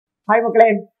Hi മക്കളെ,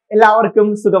 എല്ലാവർക്കും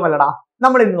സുഖമല്ലടാ.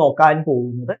 നമ്മൾ ഇന്ന് നോക്കാൻ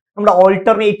പോകുന്നത് നമ്മുടെ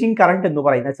ഓൾട്ടർനേറ്റിംഗ് കറണ്ട് എന്ന്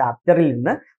പറയുന്ന ചാപ്റ്ററിൽ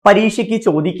നിന്ന് പരീക്ഷയ്ക്ക്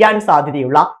ചോദിക്കാൻ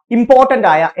സാധ്യതയുള്ള ഇമ്പോർട്ടന്റ്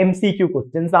ആയ MCQ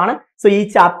ക്വസ്റ്റ്യൻസ് ആണ്. സോ ഈ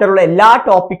ചാപ്റ്ററിലുള്ള എല്ലാ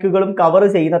ടോപ്പിക്കുകളും കവർ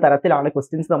ചെയ്യുന്ന തരത്തിലാണ്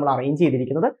ക്വസ്റ്റ്യൻസ് നമ്മൾ അറേഞ്ച്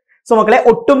ചെയ്തിരിക്കുന്നത്. സോ മക്കളെ,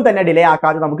 ഒട്ടും തന്നെ ഡിലേ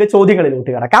ആക്കാതെ നമുക്ക്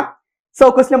ചോദ്യങ്ങളിലോട്ട് കിടക്കാം. സോ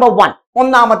ക്വസ്റ്റ്യൻ നമ്പർ 1,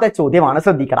 ഒന്നാമത്തെ ചോദ്യമാണ്.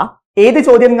 ശ്രദ്ധിക്കണം, ഏത്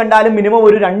ചോദ്യം കണ്ടാലും മിനിമം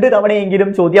ഒരു 2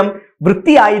 തവണയെങ്കിലും ചോദ്യം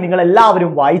വൃത്തിയായി നിങ്ങൾ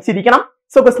എല്ലാവരും വായിച്ചിരിക്കണം.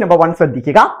 സോ ക്വസ്റ്റ്യൻ നമ്പർ 1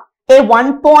 ശ്രദ്ധിക്കുക. A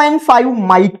 1.5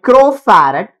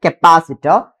 microfarad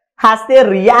capacitor has a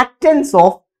reactance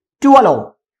of 12 ohm.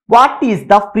 What is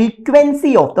the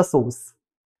frequency of the source?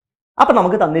 അപ്പൊ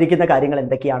നമുക്ക് തന്നിരിക്കുന്ന കാര്യങ്ങൾ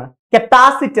എന്തൊക്കെയാണ്?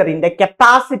 കപ്പാസിറ്ററിന്റെ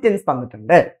കപ്പാസിറ്റൻസ്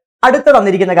തന്നിട്ടുണ്ട്. അടുത്ത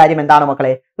തന്നിരിക്കുന്ന കാര്യം എന്താണ്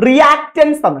മക്കളെ?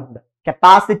 റിയാക്ടൻസ് തന്നിട്ടുണ്ട്.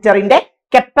 കപ്പാസിറ്ററിന്റെ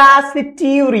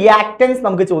കപ്പാസിറ്റീവ് റിയാക്ടൻസ്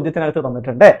നമുക്ക് ചോദ്യത്തിനകത്ത്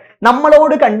തന്നിട്ടുണ്ട്.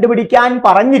 നമ്മളോട് കണ്ടുപിടിക്കാൻ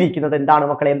പറഞ്ഞിരിക്കുന്നത് എന്താണ്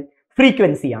മക്കളെ?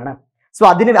 ഫ്രീക്വൻസിയാണ്. സോ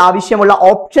അതിന് ആവശ്യമുള്ള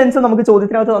ഓപ്ഷൻസ് നമുക്ക്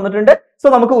ചോദ്യത്തിനകത്ത് തന്നിട്ടുണ്ട്. സോ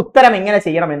നമുക്ക് ഉത്തരം എങ്ങനെ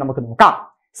ചെയ്യണമെന്ന് നമുക്ക് നോക്കാം.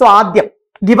 സോ ആദ്യം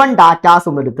ഗിവൺ ഡാറ്റാസ്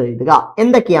ഒന്ന് എടുത്ത് എഴുതുക.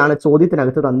 എന്തൊക്കെയാണ്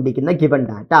ചോദ്യത്തിനകത്ത് തന്നിരിക്കുന്ന given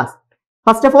datas?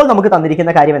 First of all നമുക്ക്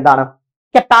തന്നിരിക്കുന്ന കാര്യം എന്താണ്?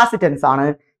 കപ്പാസിറ്റൻസ് ആണ്.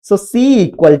 സോ C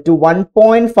 =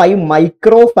 1.5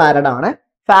 മൈക്രോ ഫാരഡ് ആണ്.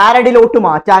 ഫാരഡിലോട്ട്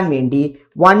മാറ്റാൻ വേണ്ടി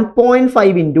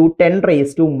 1.5 ×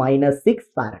 10⁻⁻6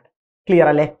 ഫാരഡ്. ക്ലിയർ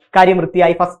അല്ലേ? കാര്യം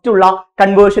വൃത്തിയായി. ഫസ്റ്റ് ഉള്ള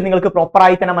കൺവേർഷൻ നിങ്ങൾക്ക് പ്രോപ്പർ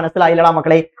ആയി തന്നെ മനസ്സിലായില്ലടാ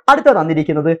മക്കളെ. അടുത്ത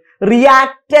തന്നിരിക്കുന്നത്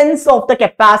റിയാക്ടൻസ് ഓഫ് ദ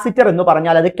കപ്പാസിറ്റർ എന്ന്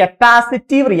പറഞ്ഞാൽ അത്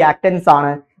കപ്പാസിറ്റീവ് റിയാക്ടൻസ്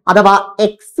ആണ്, അഥവാ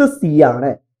XC ആണ്.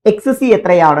 XC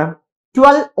എത്രയാണ്?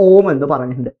 12 ohm എന്ന്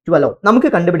പറഞ്ഞിട്ടുണ്ട്. 12 ohm. നമുക്ക്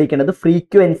കണ്ടുപിടിക്കേണ്ടത്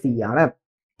ഫ്രീക്വൻസി ആണ്.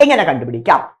 എങ്ങനെ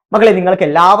കണ്ടുപിടിക്കാം മക്കളെ? നിങ്ങൾക്ക്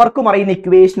എല്ലാവർക്കും അറിയുന്ന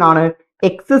ഇക്വേഷൻ ആണ്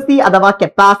XC അഥവാ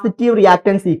കപ്പാസിറ്റീവ്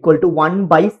റിയാക്ടൻസ് =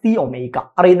 1/C ഒമേഗ.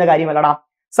 അറിയുന്ന കാര്യമല്ലടാ,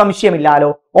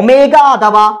 സംശയമില്ലാലോ. ഒമേഗ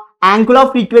അഥവാ ആംഗുലർ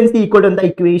ഫ്രീക്വൻസി ഈക്വൽ ടു എന്താ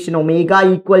ഇക്വേഷൻ? ഒമേഗ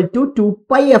 =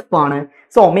 2πf ആണ്.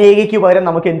 സോ ഒമേഗയ്ക്ക് പകരം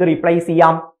നമുക്ക് എന്ത് റീപ്ലേസ്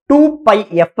ചെയ്യാം?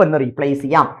 2πf എന്ന് റീപ്ലേസ്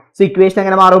ചെയ്യാം. സോ ഇക്വേഷൻ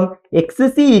എങ്ങനെ മാറും?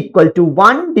 XC =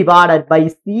 1/C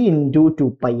 ×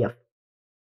 2πf.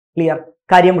 ക്ലിയർ?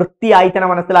 കാര്യം വൃത്തിയായി തന്നെ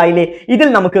മനസ്സിലായില്ലേ? ഇതിൽ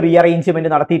നമുക്ക് റീഅറേഞ്ച്മെന്റ്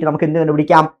നടത്തിയിട്ട് നമുക്ക് എന്ത്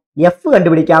കണ്ടുപിടിക്കാം? F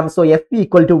കണ്ടുപിടിക്കാം. So F =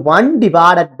 1/C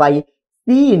 ×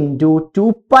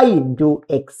 2π ×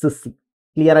 XC.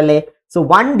 Clear അല്ലേ? സോ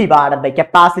 1/,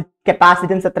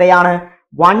 കപ്പാസിറ്റൻസ് എത്രയാണ്?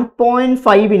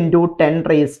 1.5 ×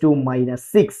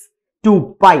 10⁻⁻6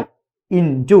 2π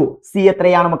 × C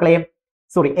എത്രയാണ് മക്കളെ?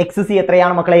 സോറി, XC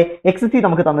എത്രയാണ് മക്കളെ? XC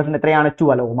നമുക്ക് തന്നിട്ടുണ്ട് എത്രയാണ്?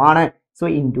 12 ohm ആണ്. സോ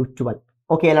 × 12.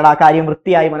 ഓക്കെ അല്ലടാ? കാര്യം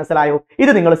വൃത്തിയായി മനസ്സിലായോ?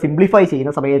 ഇത് നിങ്ങൾ സിംപ്ലിഫൈ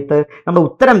ചെയ്യുന്ന സമയത്ത് നമ്മുടെ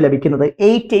ഉത്തരം ലഭിക്കുന്നത്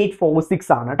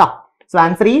 8846 ആണ് കേട്ടോ. സോ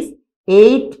ആൻസർ ഈസ്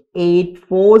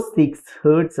 8846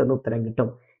 ഹെർട്സ് എന്ന് ഉത്തരം കിട്ടും.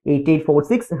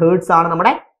 8846 ഹെർട്സ് ആണ്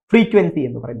നമ്മുടെ ഫ്രീക്വൻസി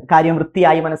എന്ന് പറയുന്നത്. കാര്യം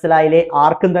വൃത്തിയായി മനസ്സിലായില്ലേ?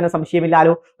 ആർക്കും തന്നെ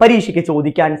സംശയമില്ലാലോ. പരീക്ഷയ്ക്ക്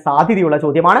ചോദിക്കാൻ സാധ്യതയുള്ള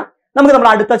ചോദ്യമാണ്. നമുക്ക്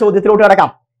നമ്മുടെ അടുത്ത ചോദ്യത്തിലോട്ട് കിടക്കാം.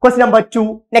 Question number 2,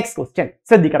 next question.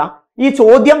 ശ്രദ്ധിക്കണം, ഈ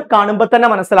ചോദ്യം കാണുമ്പോൾ തന്നെ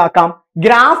മനസ്സിലാക്കാം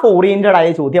ഗ്രാഫ് ഓറിയന്റഡ് ആയ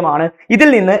ചോദ്യമാണ്. ഇതിൽ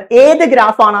നിന്ന് ഏത്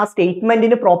ഗ്രാഫാണ് ആ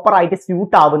സ്റ്റേറ്റ്മെന്റിന് പ്രോപ്പർ ആയിട്ട്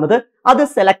സ്യൂട്ട് ആവുന്നത് അത്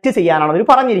സെലക്ട് ചെയ്യാനാണ് അവർ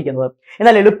പറഞ്ഞിരിക്കുന്നത്.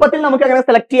 എന്നാൽ എളുപ്പത്തിൽ നമുക്ക് അങ്ങനെ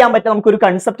സെലക്ട് ചെയ്യാൻ പറ്റും. നമുക്കൊരു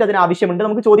കൺസെപ്റ്റ് അതിന് ആവശ്യമുണ്ട്.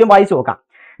 നമുക്ക് ചോദ്യം വായിച്ചു നോക്കാം.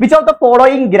 Which of the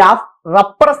following graph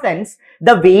represents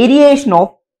the variation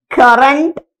of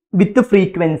current with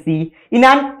frequency in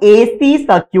an AC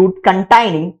circuit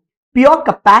containing pure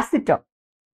capacitor?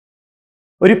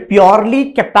 ഒരു പ്യോർലി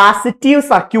കപ്പാസിറ്റീവ്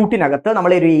സർക്യൂട്ടിനകത്ത്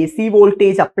നമ്മൾ ഒരു AC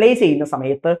വോൾട്ടേജ് അപ്ലൈ ചെയ്യുന്ന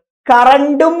സമയത്ത്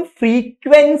കറണ്ടും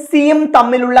ഫ്രീക്വൻസിയും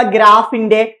തമ്മിലുള്ള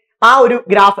ഗ്രാഫിന്റെ ആ ഒരു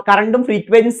ഗ്രാഫ്, കറണ്ടും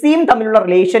ഫ്രീക്വൻസിയും തമ്മിലുള്ള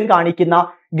റിലേഷൻ കാണിക്കുന്ന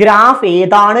ഗ്രാഫ്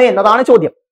ഏതാണ് എന്നതാണ്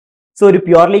ചോദ്യം. സോ ഒരു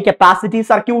പ്യോർലി കപ്പാസിറ്റീവ്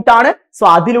സർക്യൂട്ട് ആണ്. സോ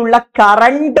അതിലുള്ള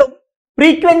കറണ്ടും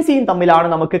ഫ്രീക്വൻസിയും തമ്മിലാണ്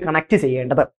നമുക്ക് കണക്ട്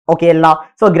ചെയ്യേണ്ടത്. ഓക്കെ അല്ല?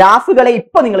 സോ ഗ്രാഫുകളെ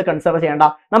ഇപ്പൊ നിങ്ങൾ കൺസിഡർ ചെയ്യേണ്ട.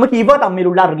 നമുക്ക് ഇവ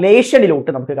തമ്മിലുള്ള റിലേഷനിലോട്ട്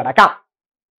നമുക്ക് കിടക്കാം.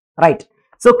 Right?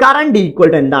 So current equal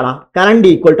to എന്താണ്? Current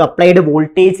equal to applied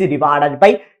voltage divided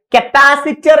by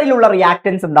കപ്പാസിറ്ററിലുള്ള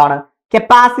reactance എന്താണ്?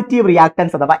 കപ്പാസിറ്റീവ്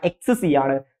റിയാക്ടൻസ് അഥവാ XC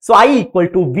ആണ്. So I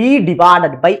 = V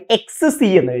divided by XC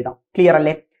എന്ന് എഴുതാം. ക്ലിയർ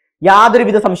അല്ലേ?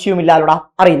 യാതൊരുവിധ സംശയവും ഇല്ലാതെ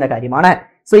അറിയുന്ന കാര്യമാണ്.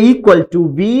 So =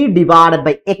 V divided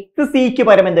by XC ക്ക്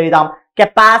പകരം എന്ത് എഴുതാം?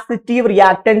 Capacitive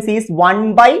reactance is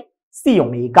 1/C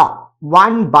omega.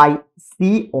 1/C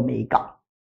omega.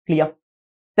 Clear?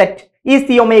 Set. ഈ C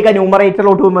ഒമേഗ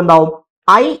ന്യൂമറേറ്ററിലോട്ട് പോകുമ്പോൾ എന്താവും?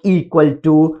 I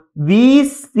 =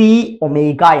 VC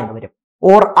ഒമേഗ എന്ന് വരും.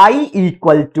 Or I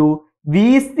 =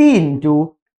 VC ×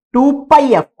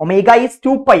 2πf. Omega is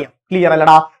 2πf. Clear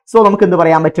അല്ലടാ? സോ നമുക്ക് എന്ത്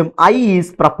പറയാൻ പറ്റും? I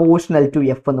is proportional to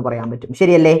F എന്ന് പറയാൻ പറ്റും.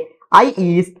 ശരിയല്ലേ? I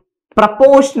is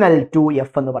proportional to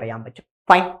F എന്ന് പറയാൻ പറ്റും.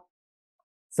 ഫൈൻ.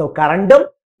 സോ കറണ്ടും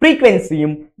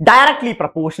ഫ്രീക്വൻസിയും ഡയറക്ട്ലി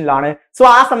പ്രപ്പോർഷണൽ ആണ്. സോ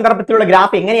ആ സന്ദർഭത്തിലുള്ള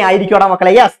ഗ്രാഫ് എങ്ങനെയായിരിക്കും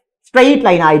മക്കളെ? യെസ്, സ്ട്രെയിറ്റ്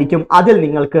ലൈൻ ആയിരിക്കും. അതിൽ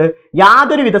നിങ്ങൾക്ക്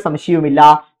യാതൊരുവിധ സംശയവുമില്ല.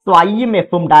 സോ ഐയും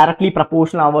എഫും ഡയറക്ട്ലി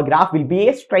പ്രപ്പോർഷണൽ ആവുക graph will be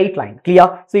A straight line. Clear?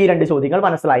 So ഈ രണ്ട് ചോദ്യങ്ങൾ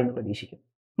മനസ്സിലായി എന്ന് പ്രതീക്ഷിക്കും.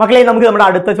 മക്കളെ നമുക്ക് നമ്മുടെ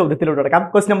അടുത്ത ചോദ്യത്തിലോട്ട് കിടക്കാം.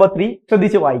 ക്വസ്റ്റ്യൻ നമ്പർ 3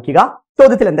 ശ്രദ്ധിച്ച് വായിക്കുക.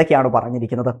 ചോദ്യത്തിൽ എന്തൊക്കെയാണ്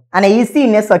പറഞ്ഞിരിക്കുന്നത്? an AC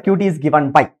in a circuit is given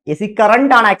by AC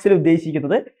current ആണ് ആക്ച്വലി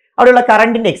ഉദ്ദേശിക്കുന്നത്. അവിടെയുള്ള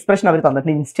കറണ്ടിന്റെ എക്സ്പ്രഷൻ അവർ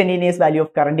തന്നിട്ടുണ്ട്. ഇൻസ്റ്റന്റേനിയസ് വാല്യൂ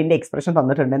ഓഫ് കറണ്ടിന്റെ എക്സ്പ്രഷൻ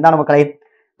തന്നിട്ടുണ്ട്. എന്താണ് മക്കളെ?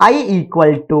 I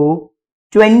equal to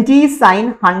 20 sin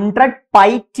 100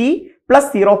 pi t plus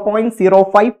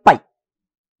 0.05 pi.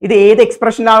 ഇത് ഏത്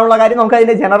എക്സ്പ്രഷനാണുള്ള കാര്യം നമുക്ക്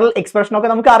അതിന്റെ ജനറൽ എക്സ്പ്രഷൻ ഒക്കെ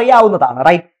നമുക്ക് അറിയാവുന്നതാണ്,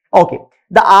 right? Okay.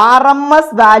 The RMS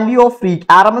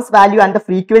value and the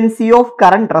frequency of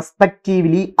current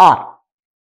respectively are.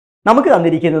 നമുക്ക്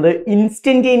തന്നിരിക്കുന്നത്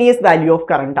ഇൻസ്റ്റന്റേനിയസ് വാല്യൂ ഓഫ്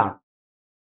കറണ്ട് ആണ്.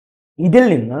 ഇതിൽ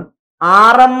നിന്ന്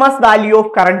RMS വാല്യൂ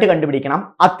ഓഫ് കറണ്ട് കണ്ടുപിടിക്കണം.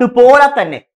 അതുപോലെ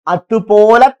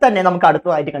തന്നെ നമുക്ക്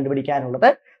അടുത്തതായിട്ട് കണ്ടുപിടിക്കാനുള്ളത്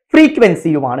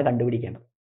ഫ്രീക്വൻസിയുമാണ് കണ്ടുപിടിക്കേണ്ടത്.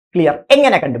 ക്ലിയർ?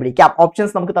 എങ്ങനെ കണ്ടുപിടിക്കാം?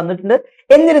 ഓപ്ഷൻസ് നമുക്ക് തന്നിട്ടുണ്ട്.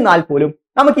 എന്നിരുന്നാൽ പോലും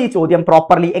നമുക്ക് ഈ ചോദ്യം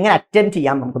പ്രോപ്പർലി എങ്ങനെ അറ്റംപ്റ്റ്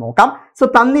ചെയ്യാം നമുക്ക് നോക്കാം. സോ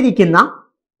തന്നിരിക്കുന്ന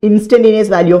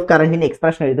ഇൻസ്റ്റന്റേനിയസ് വാല്യൂ ഓഫ് കറണ്ടിന്റെ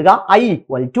എക്സ്പ്രഷൻ എഴുതുക. I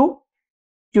equal to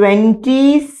 20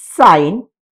 sin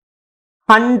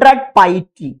 100 pi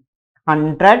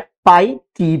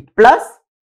t plus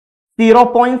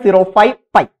 0.05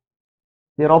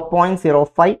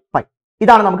 pi.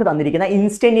 ഇതാണ് നമുക്ക് തന്നിരിക്കുന്ന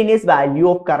ഇൻസ്റ്റന്റേനിയസ് വാല്യൂ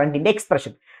ഓഫ് കറണ്ടിന്റെ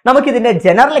എക്സ്പ്രഷൻ. നമുക്ക് ഇതിന്റെ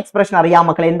ജനറൽ എക്സ്പ്രഷൻ അറിയാം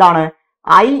മക്കളെ. എന്താണ്?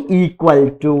 I equal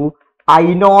to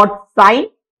I0 sin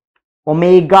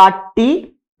omega t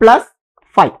plus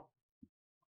 5.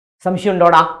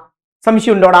 സംശയമുണ്ടോടാ?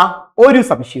 ഒരു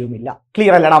സംശയവുമില്ല.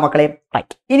 ക്ലിയർ അല്ലടാ മക്കളെ?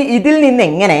 റൈറ്റ്. ഇനി ഇതിൽ നിന്ന്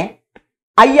എങ്ങനെ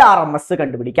IRMS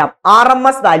കണ്ടുപിടിക്കാം?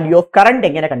 RMS വാല്യൂ ഓഫ് കറണ്ട്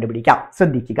എങ്ങനെ കണ്ടുപിടിക്കാം?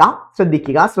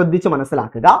 ശ്രദ്ധിച്ച്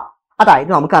മനസ്സിലാക്കുക.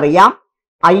 അതായത് നമുക്കറിയാം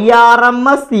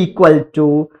IRMS equal to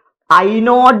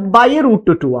I0 by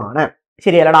 √2 ആണ്.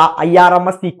 ശരിയല്ലടാ?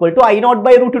 IRMS equal to I0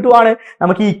 by √2 ആണ്.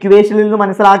 നമുക്ക് ഈ ഇക്വേഷനിൽ നിന്ന്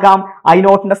മനസ്സിലാക്കാം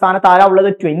I0ന്റെ സ്ഥാനത്ത് ആരാ ഉള്ളത്?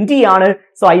 20 ആണ്.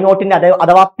 സോ I0ന്റെ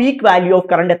അഥവാ പീക്ക് വാല്യൂ ഓഫ്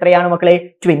കറണ്ട് എത്രയാണ് മക്കളെ?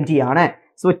 20 ആണ്.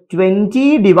 So 20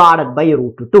 divided by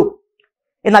 √2.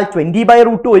 എന്നാൽ 20 by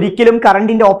 √2 ഒരിക്കലും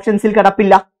കറണ്ടിന്റെ ഓപ്ഷൻസിൽ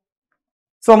കിടപ്പില്ല.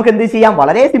 സോ നമുക്ക് എന്ത് ചെയ്യാം?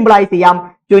 വളരെ സിമ്പിൾ ആയി ചെയ്യാം.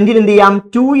 20 എന്ത് ചെയ്യാം?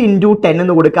 2 into 10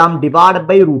 എന്ന് കൊടുക്കാം ഡിവൈഡഡ്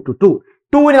ബൈ √2.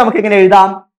 2നെ നമുക്ക് എങ്ങനെ എഴുതാം?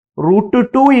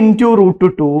 √2 into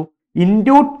 √2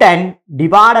 into 10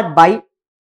 divided by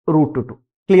 √2.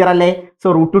 Clear അല്ലേ? സോ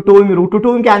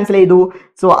 √2ഉം ക്യാൻസൽ ചെയ്തു.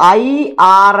 സോ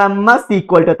IRMS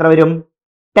ഈക്വൽ ടു എത്ര വരും?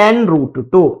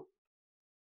 10√2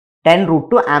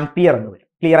 ആംപിയർ എന്ന് വരും.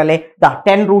 ക്ലിയർ അല്ലേ?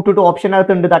 10√2 ഓപ്ഷൻ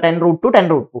അകത്തുണ്ട്.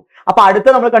 10√2. അപ്പൊ അടുത്ത്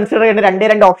നമ്മൾ കൺസിഡർ ചെയ്യേണ്ട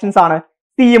രണ്ട് ഓപ്ഷൻസ് ആണ്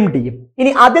സിയും ഡിയും.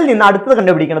 ഇനി അതിൽ നിന്ന് അടുത്തത്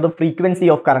കണ്ടുപിടിക്കുന്നത് ഫ്രീക്വൻസി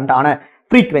ഓഫ് കറണ്ട് ആണ്.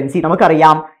 ഫ്രീക്വൻസി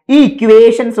നമുക്കറിയാം. ഈ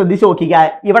ഇക്വേഷൻ ശ്രദ്ധിച്ച് നോക്കുക.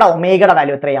 ഇവിടെ ഒമേഗയുടെ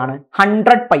വാല്യൂ എത്രയാണ്?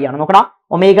 100 പൈ ആണ്. നോക്കടാ,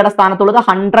 ഒമേഗയുടെ സ്ഥാനത്തുള്ളത്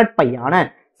 100 പൈ ആണ്.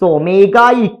 So omega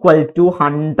equal to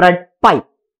 100 pi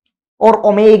or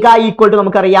omega equal to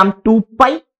നമുക്കറിയാം 2π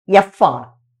f ആണ്.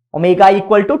 ഒമേഗ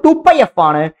ഈക്വൽ ടു 2π f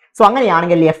ആണ്. സോ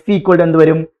അങ്ങനെയാണെങ്കിൽ f ഈക്വൽ ടു എന്ത്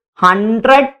വരും?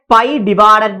 100 പൈ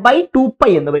ഡിവൈഡഡ് ബൈ 2π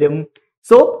എന്ന് വരും.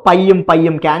 സോ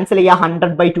പൈയും ക്യാൻസൽ ചെയ്യുക.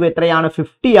 100/2 എത്രയാണ്?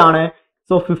 50 ആണ്.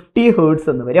 സോ 50 ഹേർട്സ്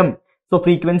എന്ന് വരും. സോ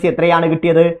ഫ്രീക്വൻസി എത്രയാണ്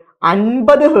കിട്ടിയത്?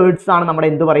 50 ഹേർട്സ് ആണ് നമ്മുടെ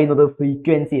എന്ത് പറയുന്നത്?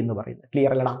 ഫ്രീക്വൻസി എന്ന് പറയുന്നത്.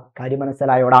 ക്ലിയർ അല്ലടാ? കാര്യം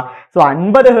മനസ്സിലായോടാ? സോ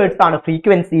 50 ഹേർട്സ് ആണ്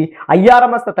ഫ്രീക്വൻസി.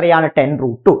 IRMS എത്രയാണ്?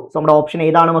 10√2. സോ നമ്മുടെ ഓപ്ഷൻ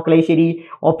ഏതാണ് മക്കളെ? ശരി,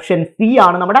 ഓപ്ഷൻ സി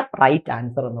ആണ് നമ്മുടെ റൈറ്റ്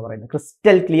ആൻസർ എന്ന് പറയുന്നത്.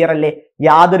 ക്രിസ്റ്റൽ ക്ലിയർ അല്ലേ?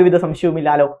 യാതൊരുവിധ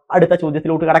സംശയവുമില്ലാലോ? അടുത്ത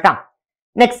ചോദ്യത്തിലോട്ട് കടക്കാം.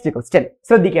 നെക്സ്റ്റ് ക്വസ്റ്റ്യൻ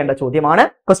ശ്രദ്ധിക്കേണ്ട ചോദ്യമാണ്.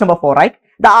 Question number 4 right.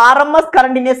 The RMS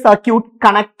current in a circuit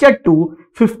connected to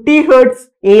 50 Hz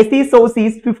AC source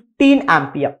is 15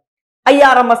 ampere.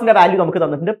 IRMSന്റെ value നമുക്ക്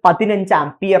തന്നിട്ടുണ്ട് 15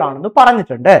 ആംപിയർ ആണെന്ന്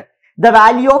പറഞ്ഞിട്ടുണ്ട്. The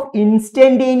value of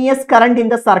instantaneous current in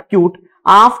the circuit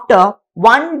after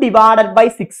 1 divided by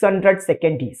 600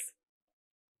 second is.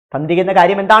 തന്നിരിക്കുന്ന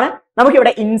കാര്യം എന്താണ്?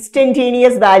 നമുക്കിവിടെ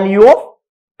instantaneous value of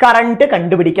current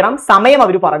കണ്ടുപിടിക്കണം. സമയം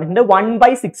അവർ പറഞ്ഞിട്ടുണ്ട്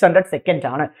 1/600 സെക്കൻഡ്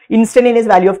ആണ്. ഇൻസ്റ്റന്റേനിയസ്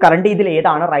വാല്യൂ ഓഫ് കറണ്ട് ഇതിൽ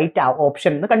ഏതാണ് റൈറ്റ്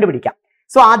ഓപ്ഷൻ എന്ന് കണ്ടുപിടിക്കാം.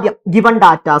 സോ ആദ്യം ഗിവൺ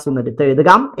ഡാറ്റാസ് ഒന്ന് എടുത്ത്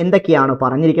എഴുതുകാം. എന്തൊക്കെയാണ്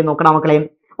പറഞ്ഞിരിക്കുന്നത് നോക്കണം മക്കളെ.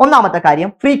 ഒന്നാമത്തെ കാര്യം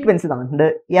ഫ്രീക്വൻസി തന്നിട്ടുണ്ട്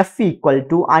f ഈക്വൽ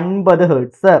ടു 50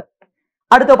 ഹേർട്സ്.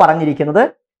 അടുത്ത് പറഞ്ഞിരിക്കുന്നത്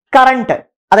കറണ്ട്,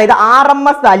 അതായത്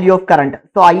RMS value of current.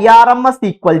 So IRMS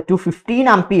equal to 15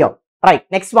 ampere. Right.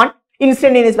 Next one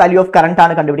instantaneous value of current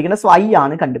ആണ് കണ്ടുപിടിക്കുന്നത്. സോ I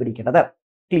ആണ് കണ്ടുപിടിക്കേണ്ടത്.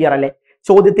 ക്ലിയർ അല്ലേ?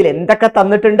 ചോദ്യത്തിൽ എന്തൊക്കെ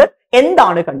തന്നിട്ടുണ്ട്,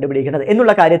 എന്താണ് കണ്ടുപിടിക്കുന്നത്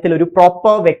എന്നുള്ള കാര്യത്തിൽ ഒരു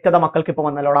പ്രോപ്പർ വ്യക്തത മക്കൾക്ക് ഇപ്പൊ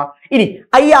വന്നല്ലോടാ. ഇനി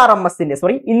IRMSന്റെ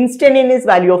ഇൻസ്റ്റന്റേനിയസ്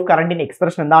വാല്യൂ ഓഫ് കറണ്ടിന്റെ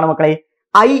എക്സ്പ്രഷൻ എന്താണ് മക്കളെ?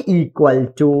 I equal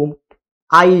to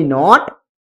I0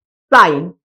 sin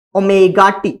omega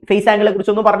T. Face ആംഗിളെ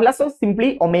കുറിച്ചൊന്നും പറഞ്ഞില്ല. സോ സിംപ്ലി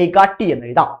ഒമേഗ ടി എന്ന്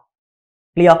എഴുതാം.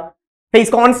 ക്ലിയർ?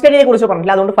 ഫേസ് കോൺസ്റ്റന്റിനെ കുറിച്ച്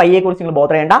പറഞ്ഞില്ല, അതുകൊണ്ട് ഫൈയെ കുറിച്ച് നിങ്ങൾ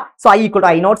ബോധർ ചെയ്യേണ്ട. So I equal to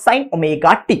I0 sin omega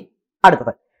T.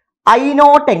 അടുത്തത്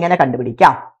I0 എങ്ങനെ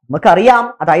കണ്ടുപിടിക്കാം? നമുക്കറിയാം,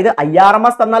 അതായത്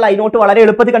IRMS തന്നാൽ I0 വളരെ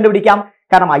എളുപ്പത്തിൽ കണ്ടുപിടിക്കാം.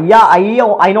 കാരണം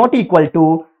I0 equal to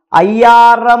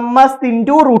IRMS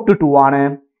into √2 ആണ്.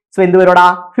 സോ എന്ത് വരോടാ?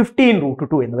 15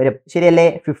 √2 എന്ന് വരും. ശരിയല്ലേ?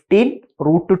 15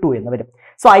 √2 എന്ന് വരും.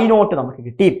 സോ ഐ നോട്ട് നമുക്ക്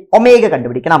കിട്ടി. ഒമേഗ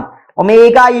കണ്ടുപിടിക്കണം.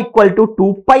 ഒമേഗ ഈക്വൽ ടു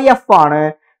 2πf ആണ്.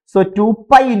 സോ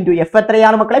 2π ഇൻറ്റു എഫ്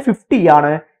എത്രയാണ് മക്കളെ? 50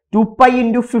 ആണ്. 2π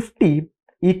into 50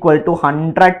 equal to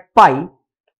 100π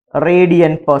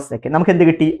radian per second. നമുക്ക് എന്ത്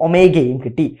കിട്ടി? ഒമേഗയും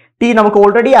കിട്ടി. ടി നമുക്ക്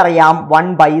ഓൾറെഡി അറിയാം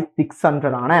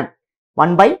 1/600 ആണ്.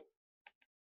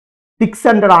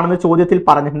 1/600 ആണെന്ന് ചോദ്യത്തിൽ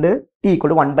പറഞ്ഞിട്ടുണ്ട്. T equal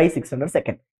to 1/600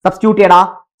 second. Substitute ചെയ്യടാ.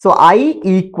 So I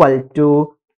equal to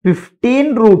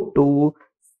 15√2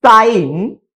 sign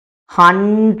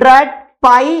 100π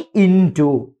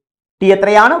into T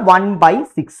എത്രയാണ്?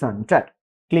 1/600.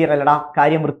 ക്ലിയർ അല്ലടാ?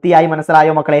 കാര്യം വൃത്തിയായി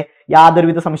മനസ്സിലായോ മക്കളെ?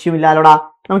 യാതൊരുവിധ സംശയമില്ലാലോടാ.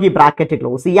 നമുക്ക് ഈ ബ്രാക്കറ്റ്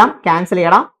ക്ലോസ് ചെയ്യാം. ക്യാൻസൽ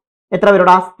ചെയ്യടാ. എത്ര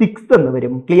വരൂടാ? 6 എന്ന്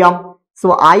വരും. Clear? So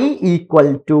I equal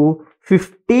to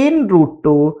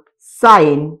 15√2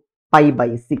 sign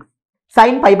π/6.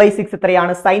 Sign π/6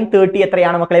 എത്രയാണ്? സൈൻ 30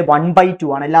 എത്രയാണ് മക്കളെ? 1/2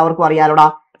 ആണ്. എല്ലാവർക്കും അറിയാലോടാ.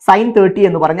 സൈൻ 30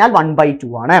 എന്ന് പറഞ്ഞാൽ 1/2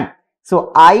 ആണ്. So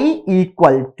I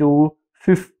equal to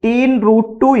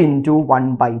 15√2 into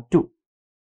 1/2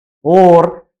 or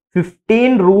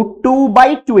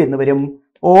 15√2/2 എന്ന് വരും.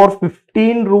 ഓർ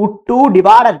 15√2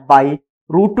 ഡിവൈഡഡ് ബൈ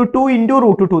 √2 ഇൻറ്റു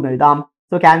 √2 എന്ന് എഴുതാം.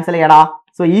 സോ ക്യാൻസൽ ചെയ്യടാ.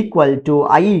 So equal to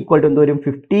I equal to എന്ത് വരും?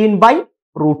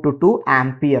 15/√2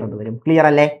 ആംപിയർ എന്ന് വരും. ക്ലിയർ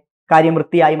അല്ലേ? കാര്യം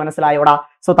വൃത്തിയായി മനസ്സിലായോടാ?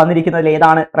 സോ തന്നിരിക്കുന്നതിൽ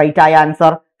ഏതാണ് റൈറ്റ് ആയ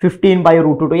answer?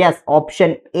 15/√2. Yes, option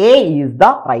A is the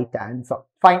right answer.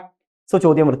 Fine. So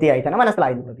ചോദ്യം വൃത്തിയായി തന്നെ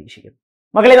മനസ്സിലായി എന്ന് പ്രതീക്ഷിക്കുന്നു.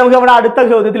 മക്കളെ നമുക്ക് നമ്മുടെ അടുത്ത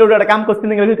ചോദ്യത്തിലൂടെ കിടക്കാം. ക്വസ്റ്റ്യൻ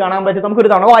നിങ്ങൾക്ക് കാണാൻ പറ്റും.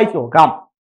 നമുക്കൊരു തവണ വായിച്ചു നോക്കാം.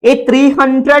 A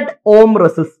 300 ohm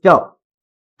resistor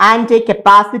and a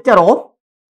capacitor of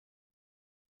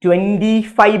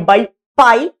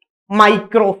 25/pi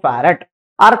microfarad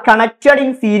are connected in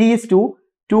series to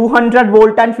 200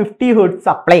 volt and 50 hertz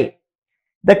supply.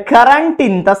 The current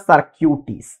in the circuit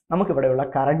is. നമുക്ക് ഇവിടെയുള്ള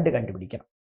കറണ്ട് കണ്ടുപിടിക്കണം.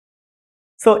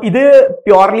 സോ ഇത്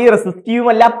പ്യോർലി റെസിസ്റ്റീവും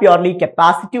അല്ല, പ്യോർലി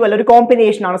കപ്പാസിറ്റീവ് അല്ല, ഒരു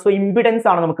കോമ്പിനേഷൻ ആണ്. സോ ഇംപിഡൻസ്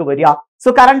ആണ് നമുക്ക് വരിക. സോ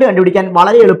കറണ്ട് കണ്ടുപിടിക്കാൻ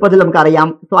വളരെ എളുപ്പത്തിൽ നമുക്ക് അറിയാം.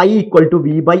 So I equal to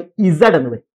V/Z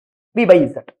എന്ന് വരും.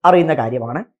 V/Z അറിയുന്ന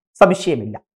കാര്യമാണ്,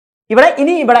 സംശയമില്ല. ഇവിടെ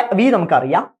V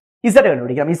നമുക്കറിയാം. Z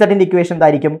കണ്ടുപിടിക്കാം. ഇസഡിന്റെ ഇക്വേഷൻ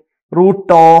എന്തായിരിക്കും?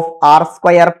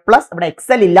 √r² പ്ലസ് ഇവിടെ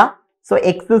XL ഇല്ല. So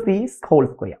XC whole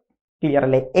square. Clear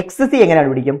അല്ലേ? XC എങ്ങനെ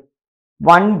കണ്ടുപിടിക്കും?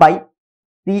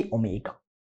 1/C omega.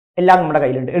 എല്ലാം നമ്മുടെ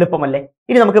കയ്യിലുണ്ട്. എളുപ്പമല്ലേ?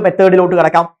 ഇനി നമുക്ക് മെത്തേഡിലോട്ട്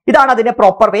കിടക്കാം. ഇതാണ് അതിന്റെ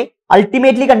പ്രോപ്പർ വേ.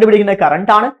 അൾട്ടിമേറ്റ്ലി കണ്ടുപിടിക്കുന്ന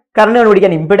കറണ്ട് ആണ്. കറണ്ട്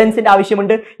കണ്ടുപിടിക്കാൻ ഇംപിഡൻസിന്റെ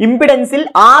ആവശ്യമുണ്ട്. ഇംപിഡൻസിൽ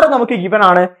R നമുക്ക് ഗിവൺ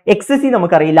ആണ്. XC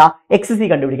നമുക്കറിയില്ല. XC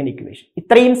കണ്ടുപിടിക്കുന്ന ഇക്വേഷൻ.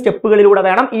 ഇത്രയും സ്റ്റെപ്പുകളിലൂടെ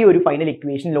വേണം ഈ ഒരു ഫൈനൽ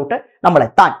ഇക്വേഷനിലോട്ട് നമ്മൾ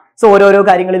എത്താൻ. സോ ഓരോരോ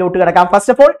കാര്യങ്ങളിലോട്ട് കിടക്കാം.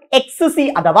 ഫസ്റ്റ് ഓഫ് ഓൾ XC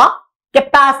അഥവാ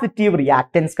കപ്പാസിറ്റീവ്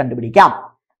റിയാക്ടൻസ് കണ്ടുപിടിക്കാം.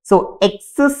 So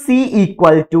XC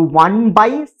equal to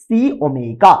 1/C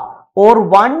omega or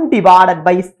 1 divided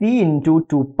by C into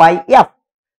 2πf.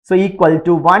 So equal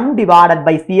to 1 divided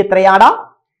by C എത്രയാണ്?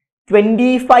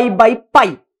 25/pi.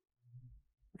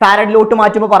 ഫാരഡിലോട്ട്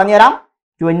മാറ്റുമ്പോൾ പറഞ്ഞുതരാം.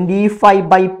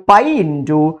 25/pi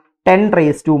into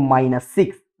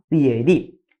 10⁻⁻6 CAD.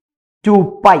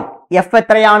 2π. F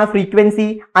എത്രയാണ്? ഫ്രീക്വൻസി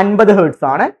 50 ഹെർട്സ്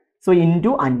ആണ്. So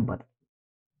into 50.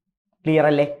 Clear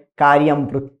അല്ലേ? കാര്യം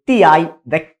വൃത്തിയായി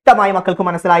വ്യക്തമായി മക്കൾക്ക്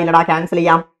മനസ്സിലായില്ലടാ. ക്യാൻസൽ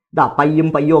ചെയ്യാം. ഇതാ പയ്യും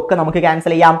ഒക്കെ നമുക്ക്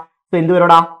ക്യാൻസൽ ചെയ്യാം. സോ എന്ത്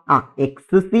വരൂടാ?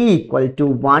 XC equal to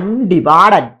 1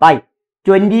 divided by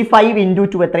 25 into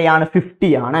 2 എത്രയാണ്? 50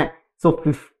 ആണ്. So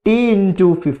 50 into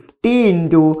 50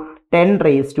 into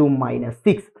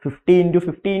 10⁻⁻6. 50 into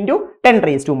 50 into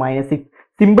 10⁻⁻6.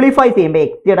 Simplify ചെയ്യുമ്പോൾ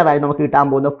XCയുടെ വാല്യൂ നമുക്ക് കിട്ടാൻ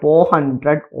പോകുന്നത്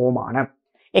 400 ഓം ആണ്.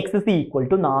 XC ഈക്വൽ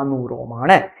ടു 400 ഓം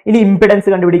ആണ്. ഇനി ഇംപിഡൻസ്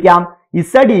കണ്ടുപിടിക്കാം.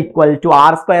 Z equal to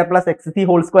R² plus XC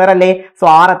whole square അല്ലേ? സോ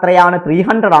R എത്രയാണ്?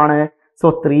 300 ആണ്. So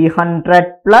 300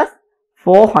 plus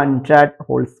 400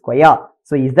 whole square.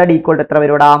 So Z equal to എത്ര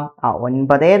വരൂടാ?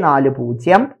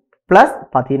 940 പ്ലസ്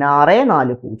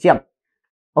 1640.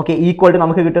 ഓക്കെ, ഈക്വൽ ടു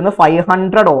നമുക്ക് കിട്ടുന്നത്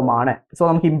 500 ഓം ആണ്. സോ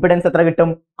നമുക്ക് ഇംപിഡൻസ് എത്ര കിട്ടും?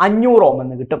 500 ഓം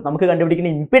എന്ന് കിട്ടും. നമുക്ക്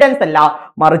കണ്ടുപിടിക്കുന്ന ഇംപിഡൻസ് അല്ല,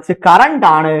 മറിച്ച് കറണ്ട്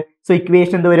ആണ്. സോ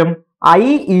ഇക്വേഷൻ എന്ത് വരും? I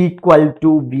ഈക്വൽ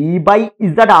ടു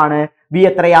V/Z ആണ്. V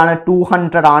എത്രയാണ്?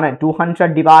 200 ആണ്.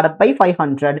 200 ഡിവൈഡഡ് ബൈ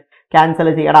 500. ക്യാൻസൽ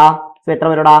ചെയ്യടാ. സോ എത്ര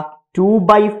വരൂടാ?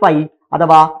 2/5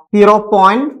 അഥവാ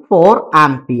 0.4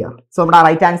 ആംപിയർ. സോ നമ്മുടെ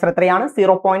റൈറ്റ് ആൻസർ എത്രയാണ്?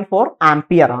 0.4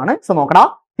 ആംപിയർ ആണ്. സോ നോക്കടാ,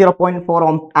 0.4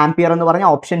 ആംപിയർ എന്ന് പറഞ്ഞ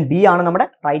ഓപ്ഷൻ ബി ആണ് നമ്മുടെ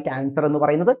റൈറ്റ് ആൻസർ എന്ന്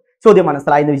പറയുന്നത്. ചോദ്യം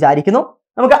മനസ്സിലായി എന്ന് വിചാരിക്കുന്നു.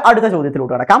 നമുക്ക് അടുത്ത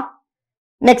ചോദ്യത്തിലോട്ട് കിടക്കാം.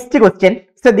 നെക്സ്റ്റ് ക്വസ്റ്റ്യൻ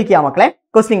ശ്രദ്ധിക്കുക മക്കളെ.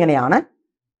 ക്വസ്റ്റ്യൻ ഇങ്ങനെയാണ്.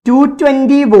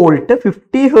 220 volt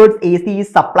 50 hertz AC is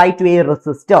supplied to a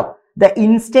resistor. The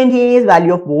instantaneous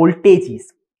value of voltage is.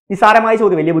 നിസ്സാരമായ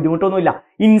ചോദ്യം, വലിയ ബുദ്ധിമുട്ടൊന്നുമില്ല.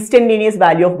 ഇൻസ്റ്റന്റേനിയസ്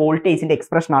വാല്യൂ ഓഫ് വോൾട്ടേജിന്റെ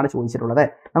എക്സ്പ്രഷൻ ആണ് ചോദിച്ചിട്ടുള്ളത്.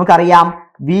 നമുക്കറിയാം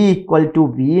V equal to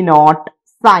V0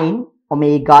 sine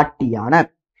omega T ആണ്.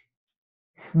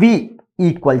 V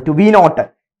equal to V0.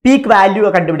 Peak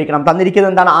value കണ്ടുപിടിക്കണം.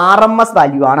 തന്നിരിക്കുന്നത് എന്താണ്? RMS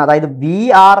വാല്യൂ ആണ്. അതായത്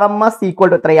VRMS ഈക്വൽ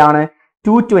ടു എത്രയാണ്?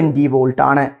 220 വോൾട്ട്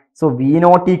ആണ്. So we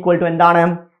not equal to എന്താണ്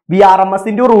V R M S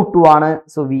into root 2 ആണ്.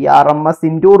 So we R M S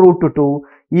into root 2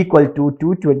 equal to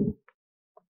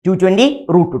 220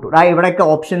 root 2. ഇവിടെയൊക്കെ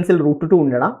ഓപ്ഷൻസിൽ റൂട്ട് 2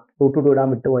 ഉണ്ടിടാം. റൂട്ട് 2 ഇടാൻ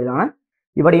വിട്ടുപോയതാണ്.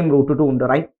 ഇവിടെയും റൂട്ട് 2 ഉണ്ട്.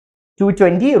 Right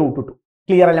 220 root 2.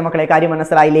 ക്ലിയർ അല്ലേ മക്കളെ? കാര്യം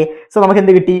മനസ്സിലായില്ലേ? സോ നമുക്ക്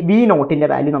എന്ത് കിട്ടി? വി നോട്ടിന്റെ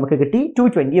വാല്യൂ നമുക്ക് കിട്ടി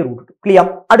 220 റൂട്ട് 2. ക്ലിയർ.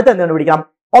 അടുത്ത എന്ത് കണ്ടുപിടിക്കണം?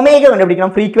 ഒമേഗ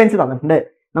കണ്ടുപിടിക്കണം. ഫ്രീക്വൻസി തന്നിട്ടുണ്ട്,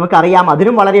 നമുക്കറിയാം.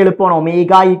 അതിനും വളരെ എളുപ്പമാണ്.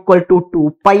 ഒമേഗ ഈക്വൽ ടു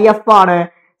 2πf ആണ്.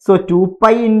 സോ 2π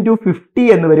ഇൻറ്റു 50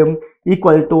 എന്ന് വരും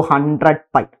ഈക്വൽ ടു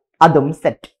 100π. അതും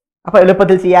സെറ്റ്. അപ്പൊ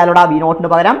എളുപ്പത്തിൽ ചെയ്യാലോടാ. വി നോട്ടിന്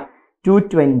പകരം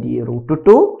 220 റൂട്ട്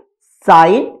 2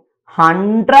 സൈൻ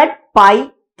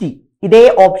 100πt. ഇതേ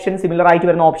ഓപ്ഷൻ സിമിലർ ആയിട്ട്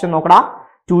വരുന്ന ഓപ്ഷൻ നോക്കടാ.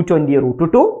 220 റൂട്ട്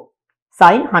 2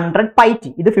 സൈൻ 100πt.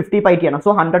 ഇത് 50πt ആണ്.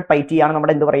 സോ 100πt ആണ്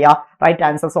നമ്മുടെ എന്ത് പറയാ right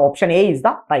answer. So option A is the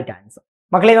right answer.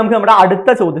 മക്കളെ നമുക്ക് നമ്മുടെ അടുത്ത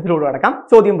ചോദ്യത്തിലൂടെ കിടക്കാം.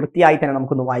 ചോദ്യം വൃത്തിയായി തന്നെ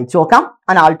നമുക്കൊന്ന് വായിച്ചു നോക്കാം.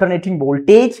 An alternating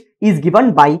voltage is given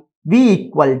by V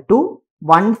equal to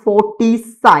 140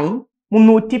 sign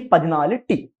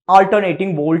 314t.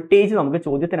 Alternating voltage നമുക്ക്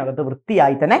ചോദ്യത്തിനകത്ത്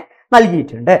വൃത്തിയായി തന്നെ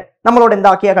നൽകിയിട്ടുണ്ട്. നമ്മളോട്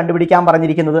എന്താക്കിയാ കണ്ടുപിടിക്കാൻ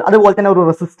പറഞ്ഞിരിക്കുന്നത്? അതുപോലെ തന്നെ ഒരു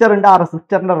റെസിസ്റ്റർ ഉണ്ട്. ആ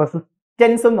റെസിസ്റ്ററിന്റെ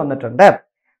റെസിസ്റ്റൻസും തന്നിട്ടുണ്ട്.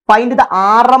 Find the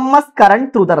RMS current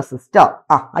through the resistor.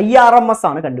 IRMS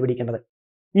ആണ് കണ്ടുപിടിക്കേണ്ടത്.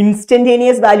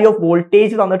 ഇൻസ്റ്റന്റേനിയസ് വാല്യൂ ഓഫ്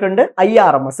വോൾട്ടേജ് തന്നിട്ടുണ്ട്.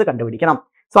 IRMS കണ്ടുപിടിക്കണം.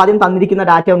 സോ ആദ്യം തന്നിരിക്കുന്ന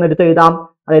ഡാറ്റ ഒന്ന് എടുത്ത് എഴുതാം.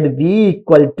 അതായത് V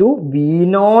equal to V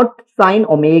not sine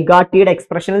omega ടിയുടെ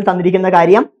എക്സ്പ്രഷനിൽ തന്നിരിക്കുന്ന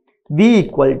കാര്യം വി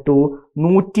ഈക്വൽ ടു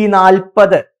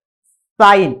 140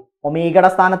 സൈൻ ഒമേഗയുടെ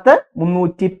സ്ഥാനത്ത്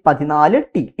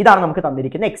 314t. ഇതാണ് നമുക്ക്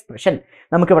തന്നിരിക്കുന്ന എക്സ്പ്രഷൻ.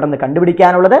 നമുക്ക് ഇവിടെ നിന്ന്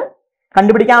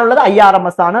കണ്ടുപിടിക്കാനുള്ളത്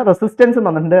IRMS ആണ്. റെസിസ്റ്റൻസ്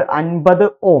തന്നിട്ടുണ്ട് 50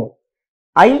 ഓം.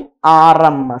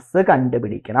 IRMS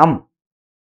കണ്ടുപിടിക്കണം.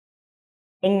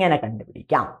 എങ്ങനെ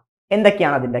കണ്ടുപിടിക്കാം?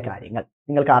 എന്തൊക്കെയാണ് അതിന്റെ കാര്യങ്ങൾ?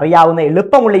 നിങ്ങൾക്ക് അറിയാവുന്ന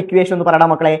എളുപ്പമുള്ള ഇക്വേഷൻ എന്ന് പറയണം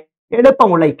മക്കളെ.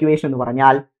 എളുപ്പമുള്ള ഇക്വേഷൻ എന്ന്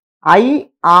പറഞ്ഞാൽ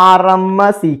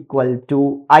IRMS equal to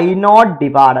I0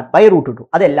 divided by root 2.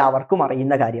 അത് എല്ലാവർക്കും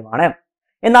അറിയുന്ന കാര്യമാണ്.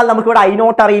 എന്നാൽ നമുക്കിവിടെ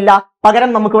I0 അറിയില്ല. പകരം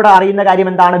നമുക്കിവിടെ അറിയുന്ന കാര്യം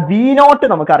എന്താണ്? വി നോട്ട്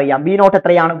നമുക്കറിയാം. വി നോട്ട്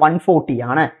എത്രയാണ്? 140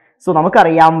 ആണ്. സോ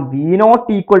നമുക്കറിയാം വി നോട്ട്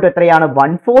ഈക്വൽ ടു എത്രയാണ്?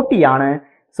 140 ആണ്.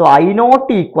 So I0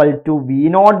 equal to V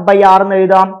not by R എന്ന്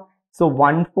എഴുതാം. സോ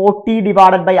 140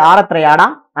 ഡിവൈഡഡ് ബൈ ആർ എത്രയാണ്?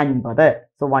 50.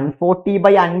 So 140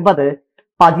 by 50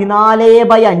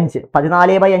 14/5.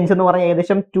 14/5 എന്ന് പറഞ്ഞാൽ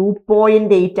ഏകദേശം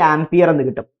 2.8 ആംപിയർ എന്ന്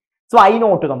കിട്ടും. സോ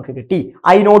I0 നമുക്ക് കിട്ടി.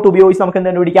 I0 ഉപയോഗിച്ച് നമുക്ക്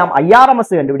എന്ത് കണ്ടുപിടിക്കാം? IRMS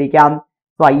കണ്ടുപിടിക്കാം.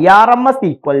 So IRMS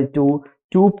equal to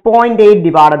 2.8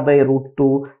 divided by root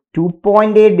 2.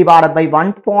 2.8 divided by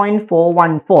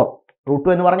 1.414. Root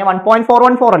 2 എന്ന് പറഞ്ഞാൽ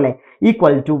 1.414 അല്ലേ?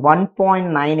 Equal to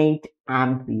 1.98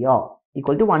 ampere.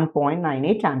 Equal to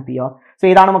 1.98 ampere. So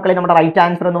ഇതാണ് മക്കളെ നമ്മുടെ റൈറ്റ്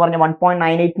ആൻസർ എന്ന് പറഞ്ഞ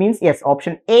 1.98 means yes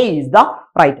option A is the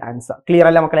right answer. Clear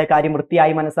അല്ല മക്കളെ? കാര്യം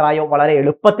വൃത്തിയായി മനസ്സിലായോ? വളരെ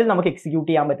എളുപ്പത്തിൽ നമുക്ക് എക്സിക്യൂട്ട്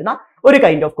ചെയ്യാൻ പറ്റുന്ന ഒരു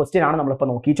കൈൻഡ് ഓഫ് ക്വസ്റ്റ്യൻ ആണ് നമ്മളിപ്പോൾ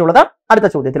നോക്കിയിട്ടുള്ളത്. അടുത്ത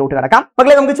ചോദ്യത്തിലോട്ട് കിടക്കാം.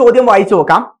 മക്കളെ നമുക്ക് ചോദ്യം വായിച്ചു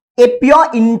നോക്കാം. A pure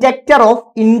inductor of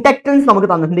inductance നമുക്ക്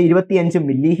തന്നിട്ടുണ്ട് 25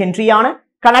 മില്ലി ഹെൻറി ആണ്.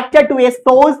 Connected to A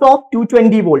source of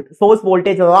 220 volt. Source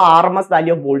voltage അഥവാ RMS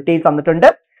വാല്യൂ ഓഫ് വോൾട്ടേജ് തന്നിട്ടുണ്ട്.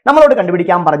 നമ്മളോട്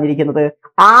കണ്ടുപിടിക്കാൻ പറഞ്ഞിരിക്കുന്നത്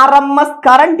RMS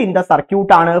current in the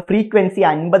circuit ആണ്. ഫ്രീക്വൻസി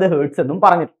 50 ഹെർട്സ് എന്നും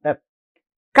പറഞ്ഞിട്ടുണ്ട്.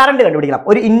 കറന്റ് കണ്ടുപിടിക്കണം.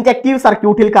 ഒരു ഇൻഡക്റ്റീവ്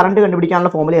സർക്യൂട്ടിൽ കറന്റ്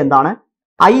കണ്ടുപിടിക്കാനുള്ള ഫോർമുല എന്താണ്?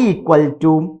 I equal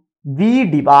to V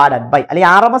divided by അല്ലെങ്കിൽ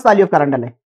RMS വാല്യൂ ഓഫ് കറന്റ്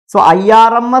അല്ലേ? So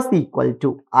IRMS equal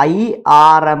to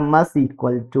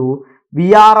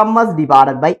VRMS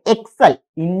divided by XL.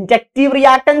 Inductive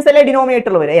reactance അല്ലേ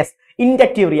ഡിനോമിനേറ്ററിൽ വരെ? യെസ്,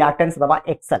 ഇൻഡക്റ്റീവ് റിയാക്ടൻസ് അഥവാ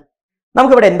XL.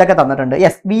 നമുക്ക് ഇവിടെ എന്തൊക്കെ തന്നിട്ടുണ്ട്?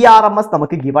 യെസ്, VRMS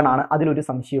നമുക്ക് ഗിവൺ ആണ്, അതിലൊരു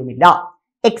സംശയവുമില്ല.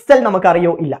 XL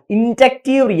നമുക്കറിയോ? ഇല്ല.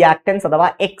 ഇൻഡക്റ്റീവ് റിയാക്ടൻസ് അഥവാ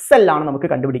XL ആണ് നമുക്ക്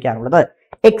കണ്ടുപിടിക്കാനുള്ളത്.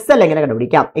 XL എങ്ങനെ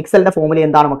കണ്ടുപിടിക്കാം? XLന്റെ ഫോർമുല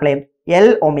എന്താണ് മക്കളെ? L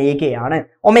ഒമേഗയാണ്.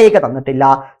 ഒമേഗ തന്നിട്ടില്ല.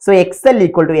 So XL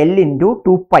equal to L into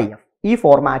 2πf. ഈ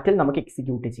ഫോർമാറ്റിൽ നമുക്ക്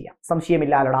എക്സിക്യൂട്ട് ചെയ്യാം.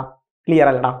 സംശയമില്ല അല്ലടാ? ക്ലിയർ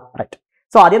അല്ലടാ? റൈറ്റ്.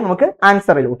 സോ ആദ്യം നമുക്ക്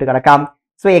ആൻസറിലോട്ട് കിടക്കാം.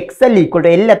 So XL equal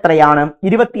to L എത്രയാണ്?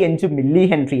 25 മില്ലി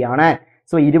ഹെൻറി ആണ്.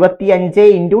 സോ 25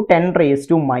 ഇൻറ്റു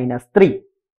 10⁻³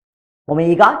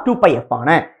 ഒമേഗ 2πf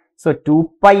ആണ്. സോ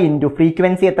 2π ഇൻറ്റു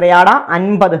ഫ്രീക്വൻസി എത്രയാണ്?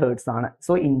 50 ഹെർട്സ് ആണ്.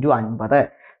 So into 50.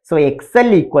 So XL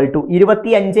equal to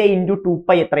 25 into 2π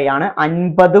എത്രയാണ്?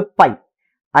 50π.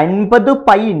 50π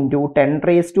into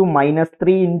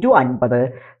 10⁻³ into 50.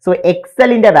 So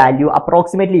XLന്റെ value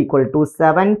approximately equal to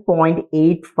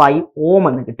 7.85 ഓം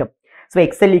എന്ന് കിട്ടും. സോ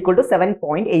XL ഈക്വൽ ടു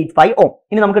 7.85 ഓം.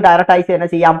 ഇനി നമുക്ക് ഡയറക്റ്റ് ആയി തന്നെ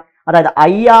ചെയ്യാം. അതായത്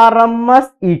IRMS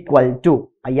equal to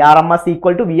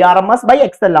VRMS by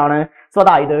XL ആണ്. സോ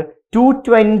അതായത്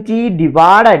 220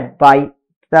 ഡിവൈഡഡ് ബൈ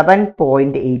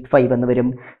 7.85 എന്ന് വരും.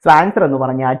 സോ ആൻസർ എന്ന്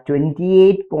പറഞ്ഞാൽ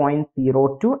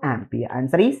 28.02 ampere.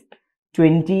 Answer is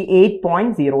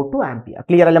 28.02 ampere.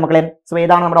 Clear അല്ലേ മക്കളെ? സോ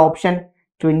ഏതാണ് നമ്മുടെ option?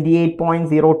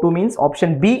 28.02 means option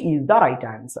B is the right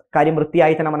answer. കാര്യം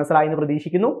വൃത്തിയായി തന്നെ മനസ്സിലായി എന്ന്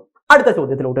പ്രതീക്ഷിക്കുന്നു. അടുത്ത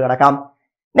ചോദ്യത്തിലോട്ട് കിടക്കാം.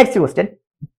 Next question.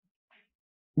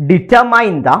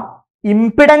 Determine the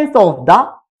impedance of the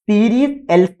series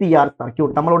LCR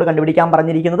circuit. നമ്മളോട് കണ്ടുപിടിക്കാൻ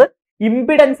പറഞ്ഞിരിക്കുന്നത്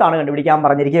ഇംപിഡൻസ് ആണ് കണ്ടുപിടിക്കാൻ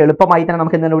പറഞ്ഞിരിക്കുന്നത്. എളുപ്പമായി തന്നെ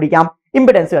നമുക്ക് എന്ത് കണ്ടുപിടിക്കാം?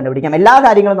 ഇംപിഡൻസ് കണ്ടുപിടിക്കാം. എല്ലാ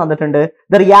കാര്യങ്ങളും തന്നിട്ടുണ്ട്.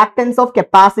 The reactance of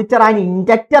capacitor and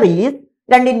inductor is,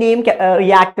 രണ്ടിന്റെയും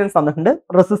റിയാക്ടൻസ് തന്നിട്ടുണ്ട്,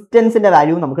 റെസിസ്റ്റൻസിന്റെ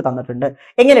വാല്യൂ നമുക്ക് തന്നിട്ടുണ്ട്.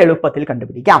 എങ്ങനെ എളുപ്പത്തിൽ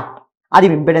കണ്ടുപിടിക്കാം?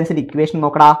 ആദ്യം ഇംപിഡൻസിന്റെ ഇക്വേഷൻ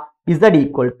നോക്കടാ. Z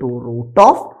equal to root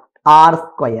of R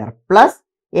square plus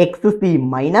XC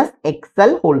minus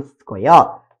XL whole square.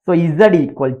 So Z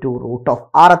equal to root of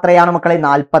R എത്രയാണ് മക്കളെ?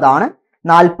 40 ആണ്.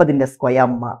 40ന്റെ square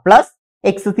plus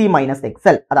XC minus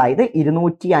XL, അതായത്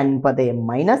 250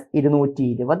 minus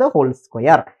 220 whole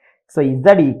square. So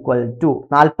Z equal to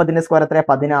 40ന്റെ square എത്ര?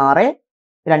 16,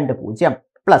 20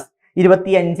 plus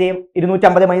 25,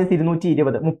 250 minus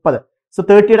 220, 30. So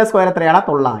 30യുടെ square എത്രയാണ്?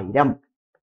 900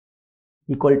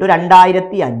 equal to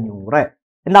 2500.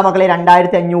 എന്താ മക്കളെ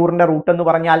 2500ന്റെ root എന്ന്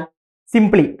പറഞ്ഞാൽ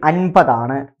സിംപ്ലി 50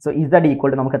 ആണ്. സോ Z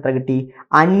ഈക്വൽ ടു നമുക്ക് എത്ര കിട്ടി?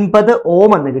 50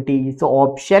 ഓം എന്ന് കിട്ടി. സോ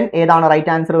ഓപ്ഷൻ ഏതാണ്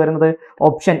റൈറ്റ് ആൻസർ വരുന്നത്?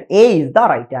 Option A is the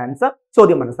right answer.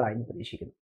 ചോദ്യം മനസ്സിലായി എന്ന്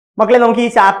പ്രതീക്ഷിക്കുന്നു. മക്കളെ നമുക്ക് ഈ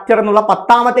ചാപ്റ്റർ എന്നുള്ള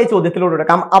 10ാമത്തെ ചോദ്യത്തിലൂടെ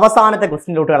എടുക്കാം. അവസാനത്തെ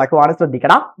ക്വസ്റ്റ്യനിലോട്ട് കിടക്കുവാണ്,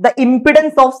 ശ്രദ്ധിക്കണം. The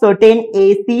impedance of സർട്ടേൻ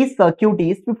AC circuit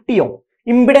is 50 Om.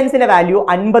 ഇംപിഡൻസിന്റെ value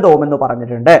 50 ഓം എന്ന്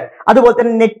പറഞ്ഞിട്ടുണ്ട്. അതുപോലെ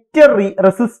തന്നെ നെറ്റ്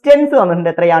റെസിസ്റ്റൻസ് വന്നിട്ടുണ്ട്.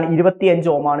 എത്രയാണ്? 25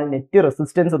 ഓം ആണ് നെറ്റ്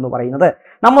റെസിസ്റ്റൻസ് എന്ന് പറയുന്നത്.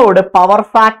 നമ്മളോട് പവർ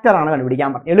ഫാക്ടർ ആണ് കണ്ടുപിടിക്കാൻ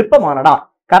പറഞ്ഞത്. എളുപ്പമാണടാ,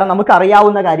 കാരണം നമുക്ക്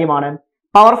അറിയാവുന്ന കാര്യമാണ്.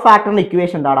 പവർ ഫാക്ടറിന്റെ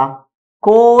ഇക്വേഷൻ എന്താടാ?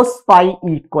 cos phi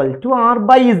equal to R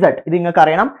by Z. ഇത് നിങ്ങൾക്ക്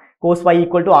അറിയണം. cos phi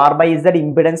equal to R by Z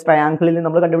impedance ട്രയാങ്കിളിൽ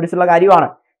നമ്മൾ കണ്ടുപിടിച്ചിട്ടുള്ള കാര്യമാണ്.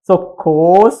 സോ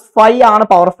cos phi ആണ്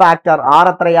പവർ ഫാക്ടർ. R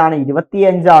എത്രയാണ്?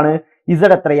 25 ആണ്.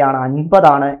 Z എത്രയാണ്? 50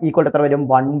 ആണ്. ഈക്വൽ എത്ര വരും?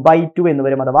 1/2 എന്ന്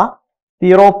വരും, അഥവാ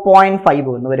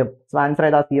 0.5 എന്ന് വരും. സോ ആൻസർ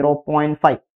ഏതാ?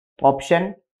 0.5. Option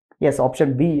yes, option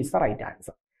B is the right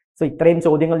answer. So ഇത്രയും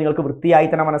ചോദ്യങ്ങൾ നിങ്ങൾക്ക് വൃത്തിയായി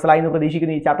തന്നെ മനസ്സിലായി എന്ന്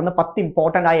പ്രതീക്ഷിക്കുന്നു. ഈ ചാപ്റ്ററിന് 10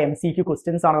 ഇമ്പോർട്ടന്റ് ആയ MCQ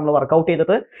ക്വസ്റ്റ്യൻസ് ആണ് നമ്മൾ വർക്ക്ഔട്ട്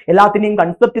ചെയ്തത്. എല്ലാത്തിന്റെയും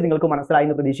കൺസെപ്റ്റ് നിങ്ങൾക്ക് മനസ്സിലായി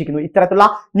എന്ന് പ്രതീക്ഷിക്കുന്നു. ഇത്തരത്തിലുള്ള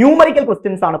ന്യൂമറിക്കൽ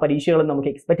ക്വസ്റ്റ്യൻസ് ആണ് പരീക്ഷകളിൽ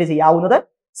നമുക്ക് എക്സ്പെക്ട് ചെയ്യാവുന്നത്.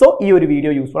 സോ ഈ ഒരു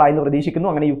വീഡിയോ യൂസ്ഫുൾ ആയി എന്ന് പ്രതീക്ഷിക്കുന്നു.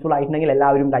 അങ്ങനെ യൂസ്ഫുൾ ആയിട്ടുണ്ടെങ്കിൽ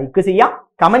എല്ലാവരും ലൈക്ക് ചെയ്യുക,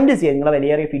 കമന്റ് ചെയ്യുക, നിങ്ങളെ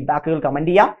വലിയ ഫീഡ്ബാക്കുകൾ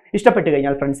കമന്റ് ചെയ്യുക. ഇഷ്ടപ്പെട്ട്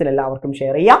കഴിഞ്ഞാൽ ഫ്രണ്ട്സിൽ എല്ലാവർക്കും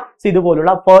ഷെയർ ചെയ്യുക. സോ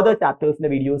ഇതുപോലുള്ള ഫർദർ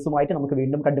ചാപ്റ്റേഴ്സിന്റെ വീഡിയോസുമായിട്ട് നമുക്ക്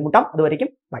വീണ്ടും കണ്ടുമുട്ടാം.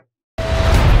 അതുവരെയും ബൈ.